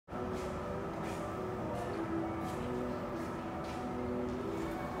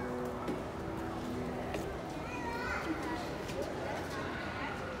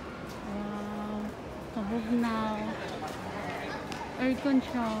now. Aircon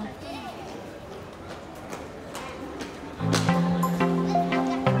siya.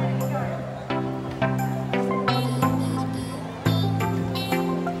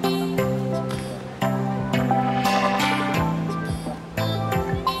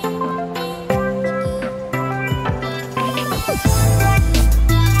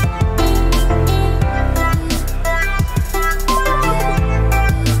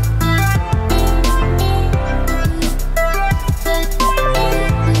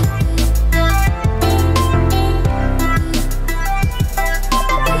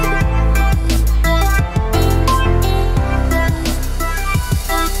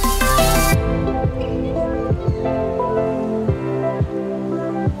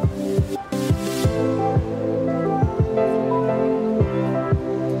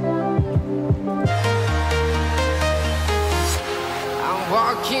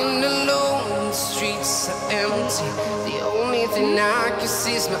 Walking alone, the streets are empty. The only thing I can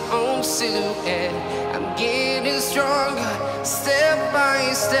see is my own silhouette. I'm getting stronger, step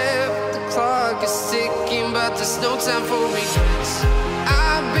by step. The clock is ticking, but there's no time for regrets.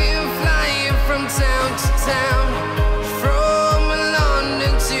 I've been flying from town to town, from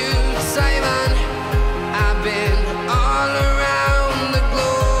London to Taiwan. I've been all around the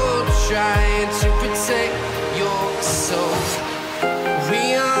globe, trying to protect your soul.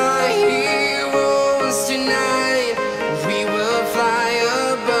 We are heroes tonight. We will fly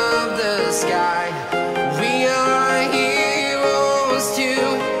above the sky. We are heroes tonight.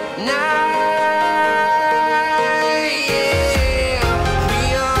 Yeah.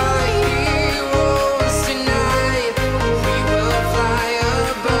 We are heroes tonight. We will fly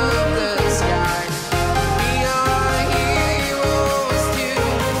above the sky. We are heroes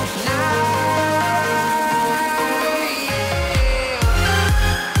tonight.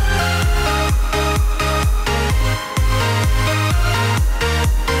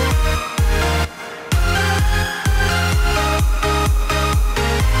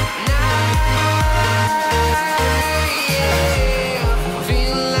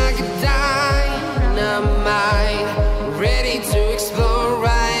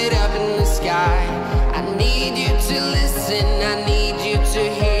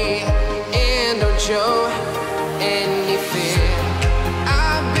 Show any fear.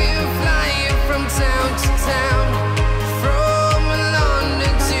 I've been flying from town to town, from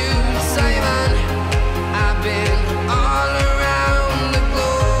London to Taiwan. I've been all around the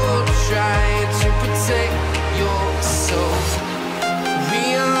globe, trying to protect your soul. We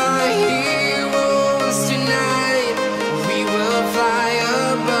are heroes tonight. We will fly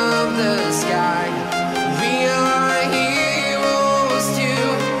above the sky. We are heroes tonight.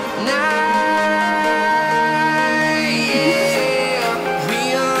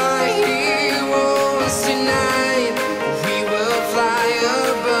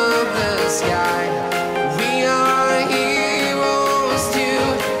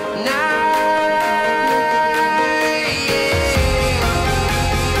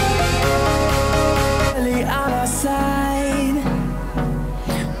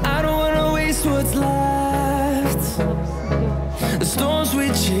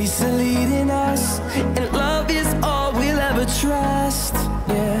 Chase are leading us, and love is all we'll ever trust.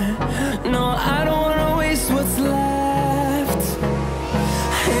 Yeah, no, I don't wanna waste what's left.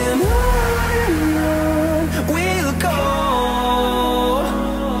 And on we'll go,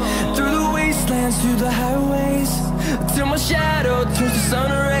 through the wastelands, through the highways, till my shadow turns to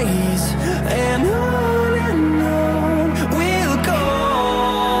sun rays. And on we'll go,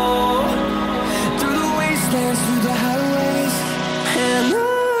 through the wastelands, through the highways, and on.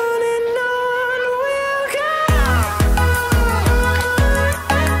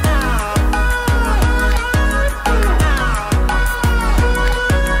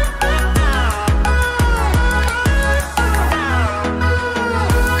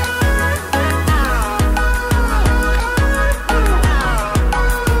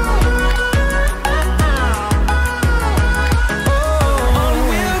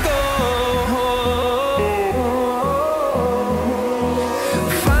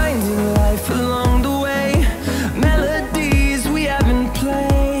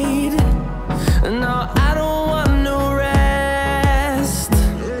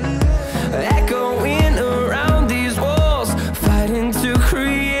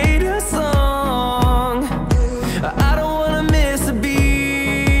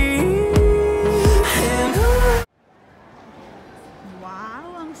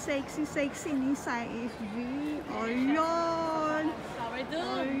 Sexy ni sa FV. Ayun!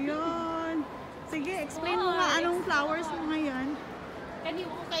 Ayun! Sige, explain mo nga anong flowers mo ngayon.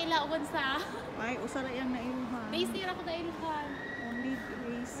 Kanina ko kailangan sa... Ay, usara yang nailuhan. Base nila ko dahil ilhan. Only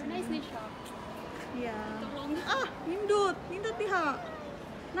base. Nice ni siya. Yeah. Ah, hindot. Hindot diha.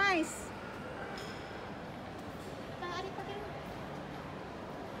 Nice. Taari pa kayo.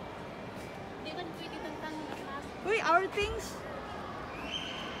 Di ka pwede tantang class. Uy, our things.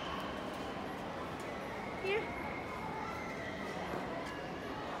 Here.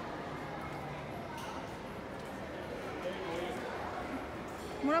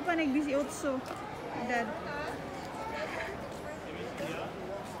 Mura pa nag-18. Dad.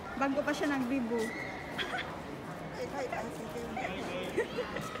 Bago pa siya nagbibo.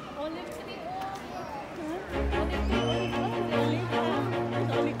 Olive tree.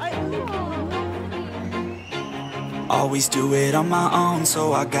 Ay, Always do it on my own,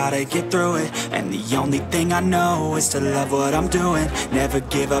 so I gotta get through it. And the only thing I know is to love what I'm doing. Never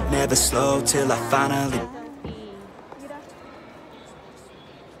give up, never slow, till I finally...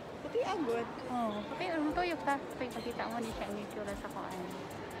 puti agad. Oh, okay, ano to yung pakita mo ni siya ang itsura sa kuan.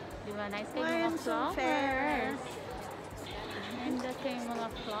 Di ba? Nice kayo Ay, mga so fair. flowers. And that kayo mga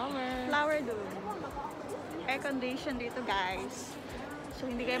flowers. Flower doon. Air condition dito, guys. So,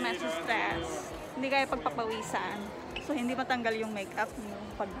 hindi kayo stress. Hindi kayo pagpapawisan. So, hindi matanggal yung makeup nyo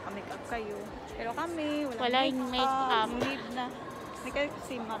pag naka-makeup kayo. Pero kami, Walang makeup. Need na. Hindi kayo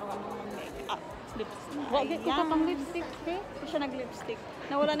kasi marunong ng makeup. Lipstick. Wag ko pa pang lipstick, eh. Hindi siya nag-lipstick.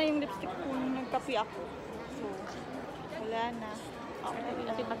 Nawala na yung lipstick kung nagkapi ako. So, wala na. Okay.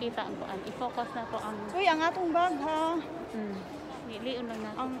 Kasi pakita ang kuan. I-focus na to ang... Uy, ang atong bag, ha? Liun lang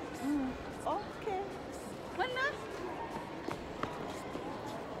natin. Ang, okay. Wala.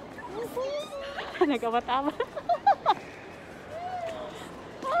 Nagkawat-awa.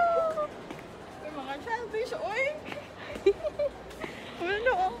 May mga selfish, oy.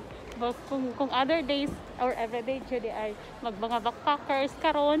 Wala. But kung other days or everyday jud ay mga backpackers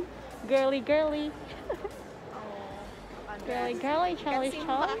karon, girly. Girly, challenge.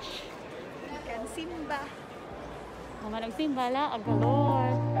 Can simba. Mga nagsimba la, agalor.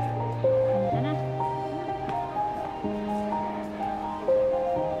 Ano na?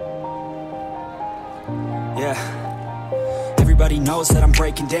 Yeah. Everybody knows that I'm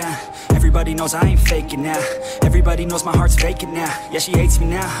breaking down. Everybody knows I ain't faking now. Everybody knows my heart's vacant now. Yeah, she hates me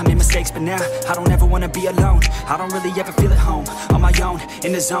now, I made mistakes, but now I don't ever wanna be alone. I don't really ever feel at home. On my own,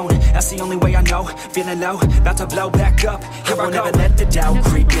 in the zone, that's the only way I know. Feeling low, about to blow back up. Here I won't ever let the doubt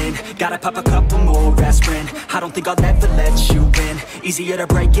creep in. Gotta pop a couple more aspirin. I don't think I'll ever let you in. Easier to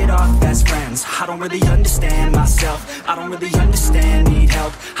break it off best friends. I don't really understand myself. I don't really understand, need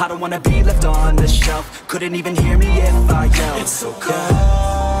help. I don't wanna be left on the shelf. Couldn't even hear me if I yelled. It's so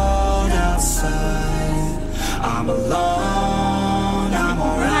cold outside, I'm alone, I'm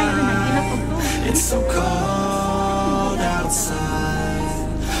alright. It's so cold outside,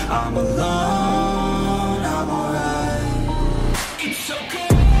 I'm alone, I'm alright. It's so cold.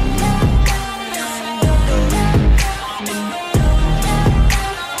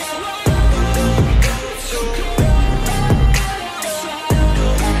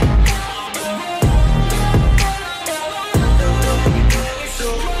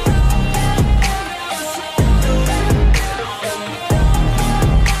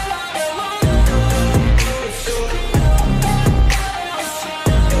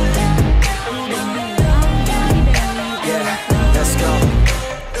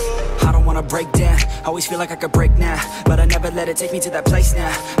 Break down, always feel like I could break now, but I never let it take me to that place now.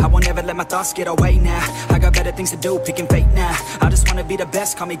 I won't ever let my thoughts get away now. I got better things to do, picking fate now. I just wanna be the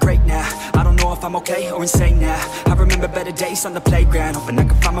best, call me great now. I don't know if I'm okay or insane now. I remember better days on the playground, hoping I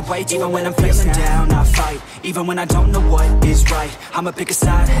can find my way even when I'm feeling down. I fight, even when I don't know what is right. I'ma pick a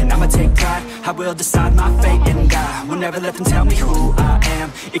side, and I'ma take pride. I will decide my fate, and I will never let them tell me who I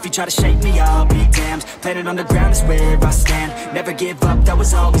am. If you try to shake me, I'll be damned. Planet on the ground is where I stand. Never give up, that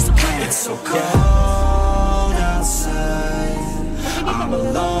was always the plan. It's so cold outside, I'm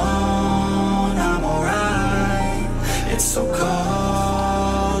alone, I'm alright. It's so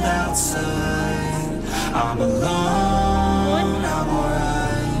cold outside, I'm alone, I'm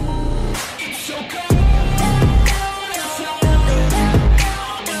alright. It's so cold.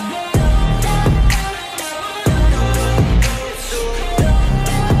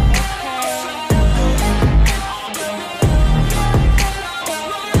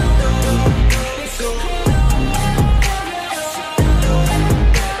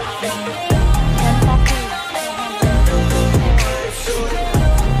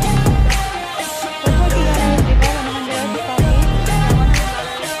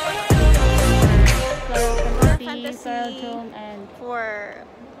 And for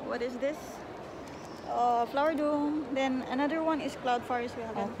what is this? Flower Dome. Then another one is Cloud Forest. We Oh,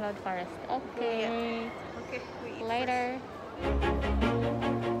 haven't. Cloud Forest. Okay. Okay, we eat Later.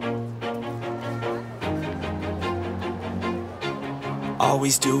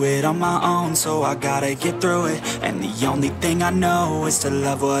 Always do it on my own, so I gotta get through it. And the only thing I know is to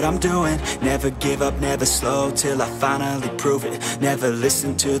love what I'm doing. Never give up, never slow, till I finally prove it. Never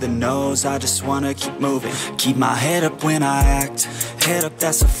listen to the no's, I just wanna keep moving. Keep my head up when I act, head up,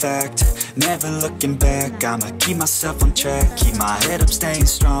 that's a fact. Never looking back, I'ma keep myself on track. Keep my head up, staying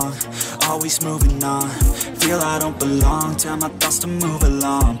strong, always moving on. Feel I don't belong, tell my thoughts to move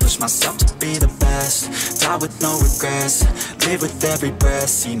along. Push myself to be the best, die with no regrets. Live with every breath,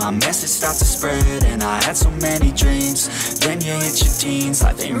 see my message start to spread. And I had so many dreams, then you hit your teens.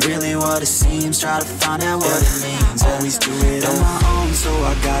 Life ain't really what it seems, try to find out what it means. Always do it on my own, so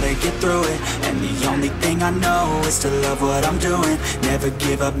I gotta get through it. And the only thing I know is to love what I'm doing. Never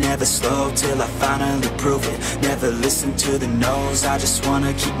give up, never slow, till I finally prove it. Never listen to the no's, I just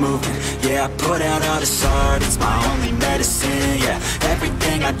wanna keep moving. Yeah, I put out all this art, it's my only medicine. Yeah,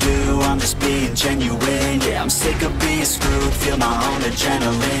 everything I do, I'm just being genuine. Yeah, I'm sick of being screwed, feel my own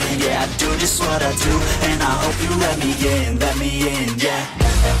adrenaline. Yeah, I do just what I do, and I hope you let me in, yeah.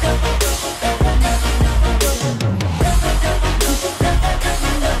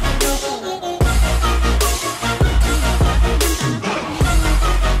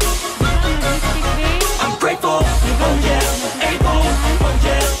 I'm grateful, oh yeah, able, oh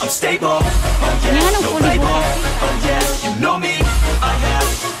yeah, I'm stable, oh yeah, no label, oh yeah, you know me, I have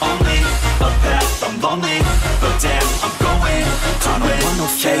only a path, I'm lonely, but damn, I'm going to win. I don't want no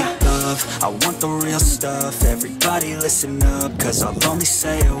fake love, I want the real stuff. Everybody listen up, cause I'll only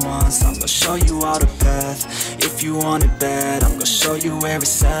say it once. I'm gonna show you all the path, if you want it bad. I'm gonna show you where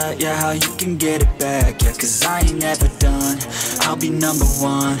it's at, yeah, how you can get it back. Yeah, cause I ain't never done, I'll be number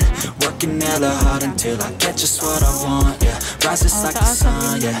one. Working hella hard until I get just what I want. Yeah, rises like the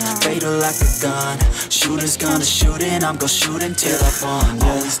sun, yeah, fatal like a gun. Shooter's gonna shoot and I'm gonna shoot until I won.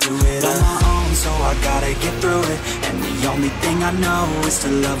 Yeah. Always do it on my own, so I gotta get through it. And the only thing I know is to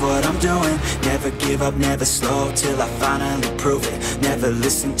love what I'm doing. Never give up, never slow, till I finally prove it. Never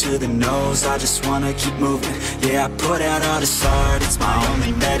listen to the no's, I just wanna keep moving. Yeah, I put out all this art, it's my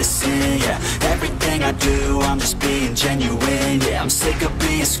only medicine. Yeah, everything I do, I'm just being genuine. Yeah, I'm sick of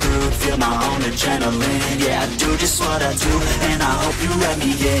being screwed, feel my own adrenaline. Yeah, I do just what I do, and I hope you let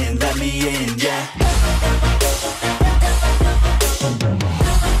me in, yeah.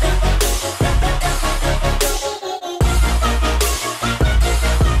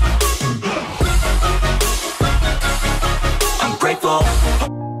 I'm grateful.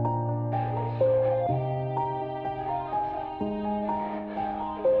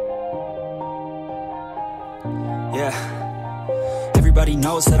 Yeah. Everybody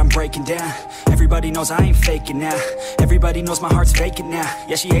knows that I'm breaking down. Everybody knows I ain't faking now. Everybody knows my heart's vacant now.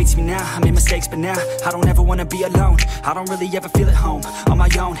 Yeah, she hates me now, I made mistakes but now I don't ever wanna be alone. I don't really ever feel at home. On my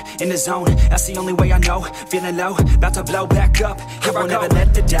own, in the zone, that's the only way I know. Feeling low, about to blow back up. Here I won't ever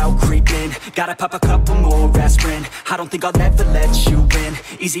let the doubt creep in. Gotta pop a couple more aspirin. I don't think I'll ever let you in.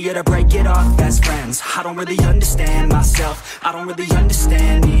 Easier to break it off best friends. I don't really understand myself, I don't really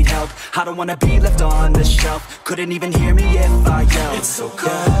understand, need help. I don't wanna be left on the shelf. Couldn't even hear me if I yelled. It's so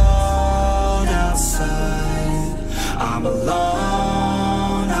cold outside, I'm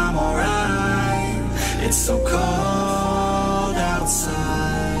alone, I'm alright. It's so cold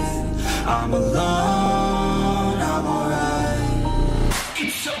outside, I'm alone, I'm alright.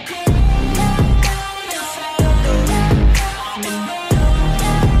 It's so cold.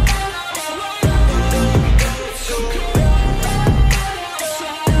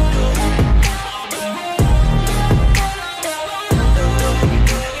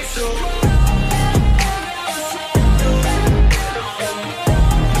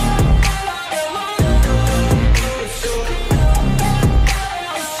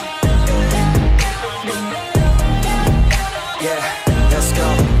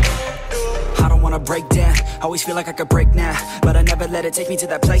 Break down, always feel like I could break now, but I never let it take me to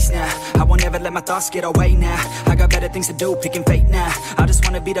that place now. I won't ever let my thoughts get away now. I got better things to do, picking fate now. I just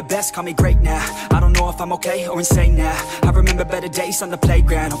wanna be the best, call me great now. I don't know if I'm okay or insane now. I remember better days on the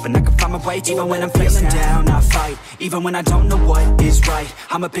playground, hoping I can find my way even when I'm feeling down. I fight, even when I don't know what is right.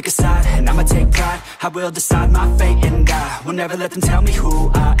 I'ma pick a side, and I'ma take pride. I will decide my fate, and I will never let them tell me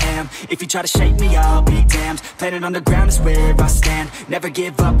who I am. If you try to shape me, I'll be damned. Planet on the ground is where I stand. Never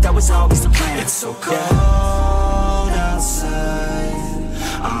give up, that was always the plan. It's so cold outside,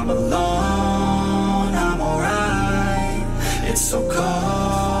 I'm alone, I'm alright. It's so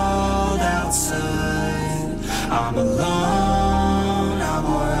cold outside, I'm alone, I'm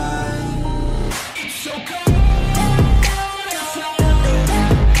alright. It's so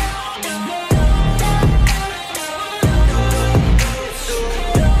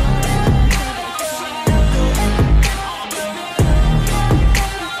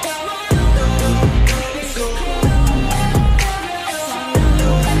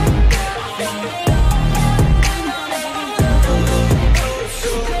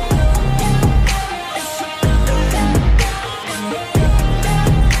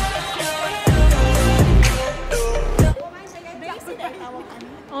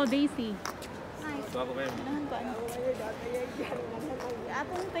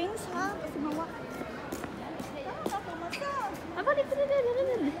yung things ha. Kasi mawa. Tara na, pumasa. Abalik,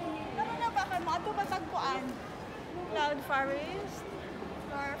 dali. Tara na, baka maato ba tagpuan? Cloud Forest,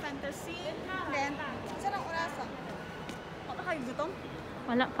 Floral Fantasy, then, saan ang orasa? Wala kayo gutom?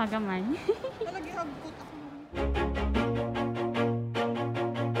 Wala pa gamay. Talagi hagkut ako.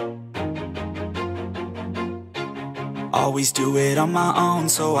 Always do it on my own,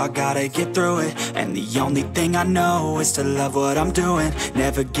 so I gotta get through it. And the only thing I know is to love what I'm doing.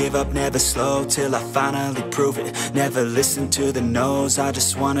 Never give up, never slow, till I finally prove it. Never listen to the no's, I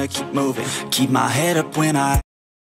just wanna keep moving. Keep my head up when I